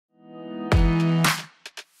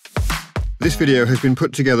This video has been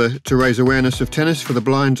put together to raise awareness of tennis for the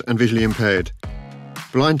blind and visually impaired.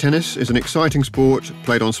 Blind tennis is an exciting sport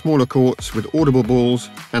played on smaller courts with audible balls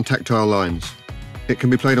and tactile lines. It can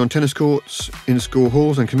be played on tennis courts, in school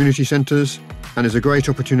halls and community centres, and is a great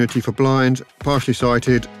opportunity for blind, partially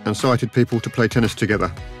sighted and sighted people to play tennis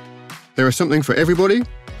together. There is something for everybody,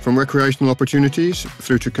 from recreational opportunities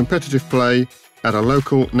through to competitive play at a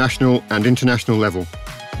local, national and international level.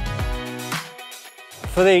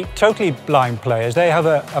 For the totally blind players, they have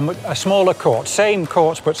a smaller court, same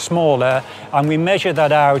courts but smaller, and we measure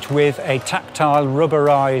that out with a tactile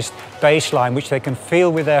rubberized baseline which they can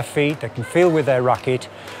feel with their feet, they can feel with their racket,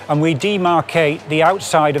 and we demarcate the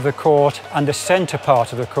outside of the court and the centre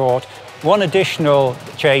part of the court. One additional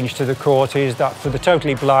change to the court is that for the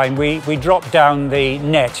totally blind, we drop down the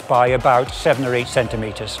net by about 7 or 8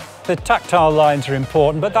 centimetres. The tactile lines are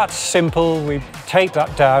important, but that's simple. We take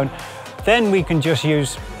that down. Then we can just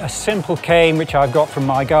use a simple cane which I've got from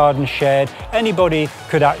my garden shed. Anybody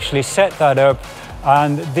could actually set that up,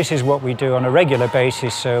 and this is what we do on a regular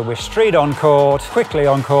basis. So we're straight on court, quickly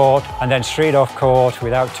on court, and then straight off court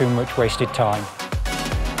without too much wasted time.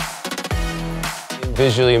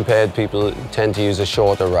 Visually impaired people tend to use a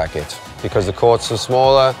shorter racket because the courts are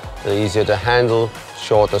smaller, they're easier to handle,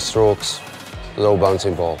 shorter strokes, low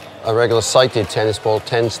bouncing ball. A regular sighted tennis ball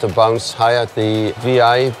tends to bounce higher. The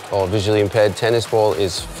VI, or visually impaired tennis ball,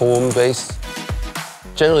 is foam-based.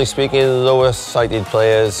 Generally speaking, lower sighted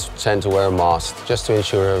players tend to wear a mask just to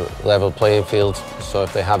ensure a level playing field. So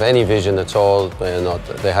if they have any vision at all, they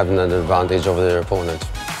have an advantage over their opponent.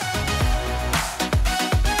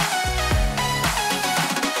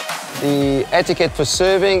 The etiquette for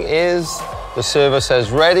serving is the server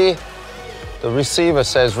says ready, the receiver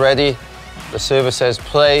says ready, the server says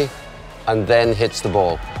play, and then hits the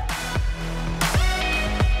ball.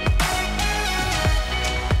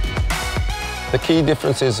 The key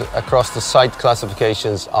differences across the sight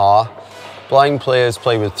classifications are blind players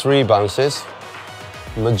play with 3 bounces,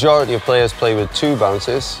 the majority of players play with 2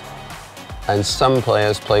 bounces, and some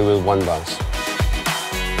players play with 1 bounce.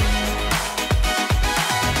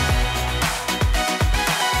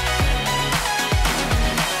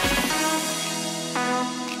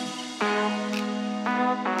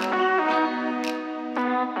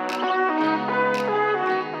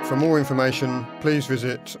 For more information, please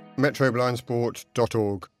visit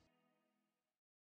metroblindsport.org.